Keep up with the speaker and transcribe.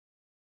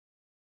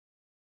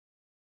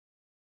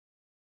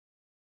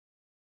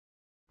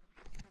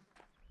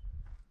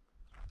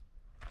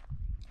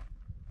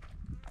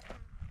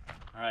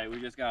Alright,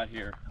 we just got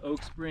here.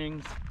 Oak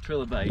Springs,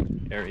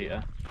 Trilobite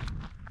area.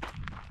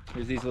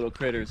 There's these little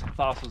critters,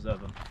 fossils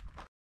of them.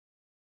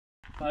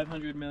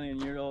 500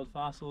 million year old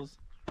fossils.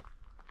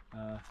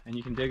 And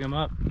you can dig them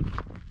up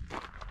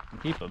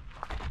and keep them.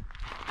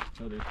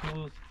 So there's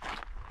tools.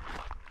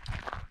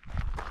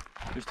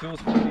 There's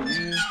tools for you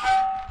to use.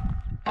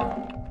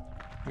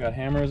 We got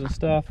hammers and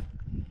stuff.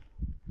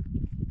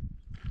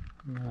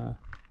 We're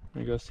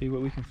gonna go see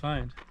what we can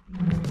find.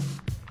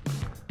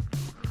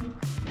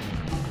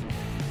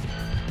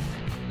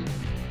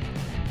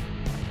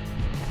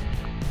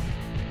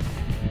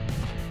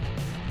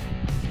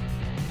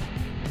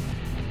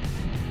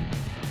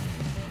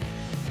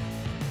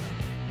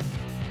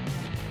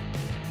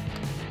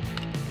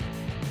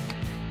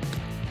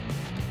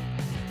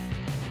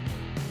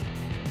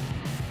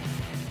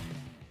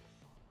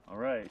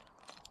 Alright,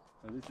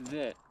 so this is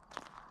it.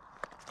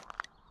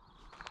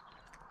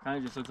 Kind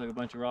of just looks like a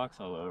bunch of rocks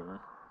all over,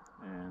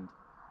 and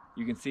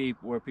you can see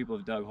where people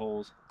have dug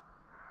holes.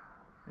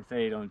 They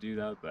say you don't do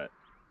that, but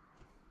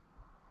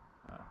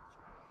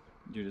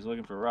you're just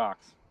looking for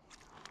rocks.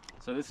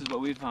 So this is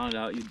what we found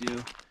out you do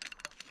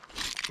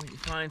when you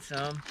find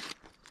some.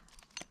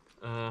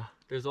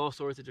 There's all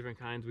sorts of different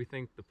kinds. We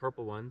think the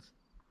purple ones.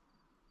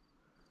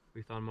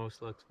 We found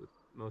most luck with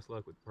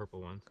the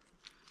purple ones.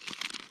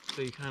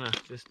 So you kind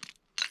of just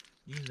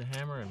use the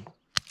hammer and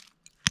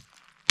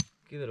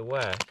give it a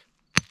whack.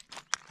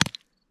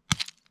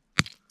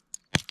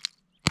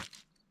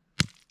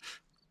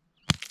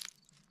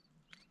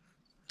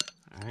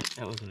 Alright,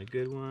 that wasn't a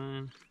good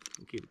one.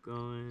 We'll keep it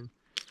going.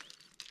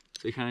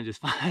 So you kind of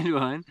just find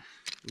one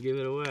and give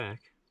it a whack.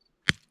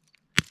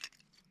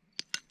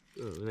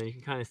 And then you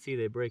can kind of see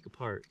they break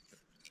apart.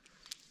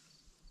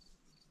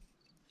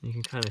 And you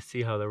can kind of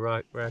see how the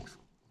rock's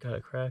got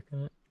a crack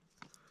in it.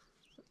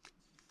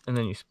 And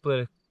then you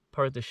split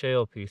apart the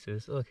shale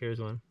pieces. Look,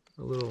 here's one,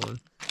 a little one.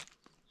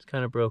 It's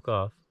kind of broke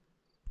off.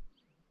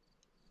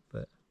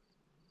 But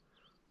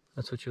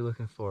that's what you're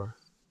looking for.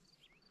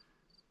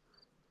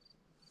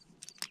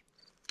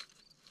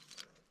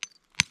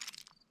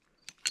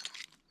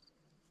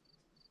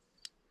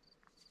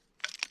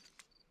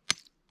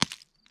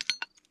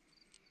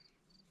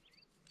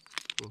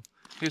 Cool.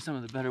 Here's some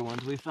of the better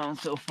ones we found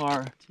so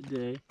far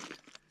today.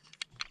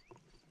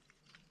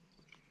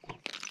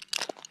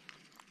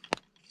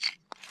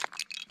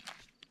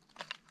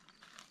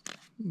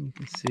 You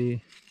can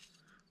see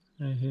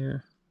right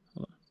here,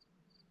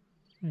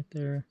 right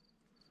there.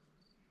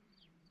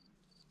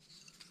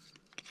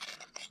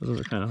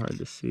 Those are kind of hard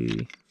to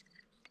see.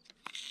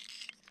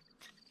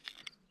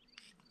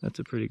 That's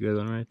a pretty good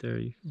one right there,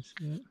 you can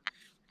see it.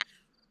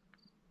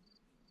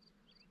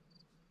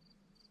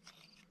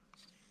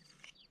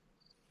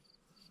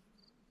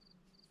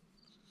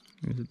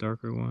 Here's a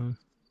darker one.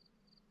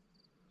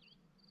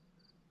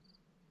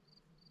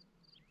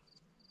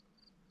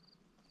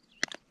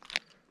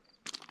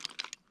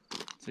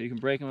 So you can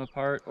break them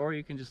apart, or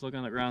you can just look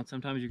on the ground.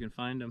 Sometimes you can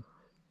find them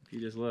if you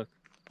just look.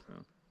 So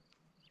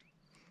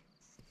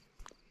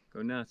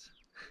go nuts.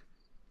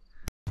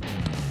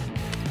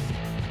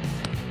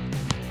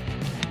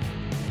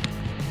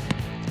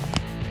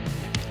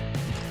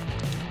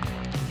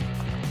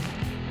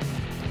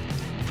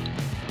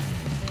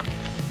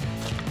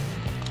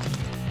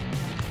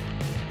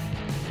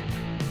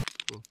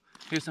 Cool.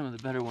 Here's some of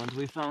the better ones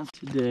we found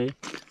today.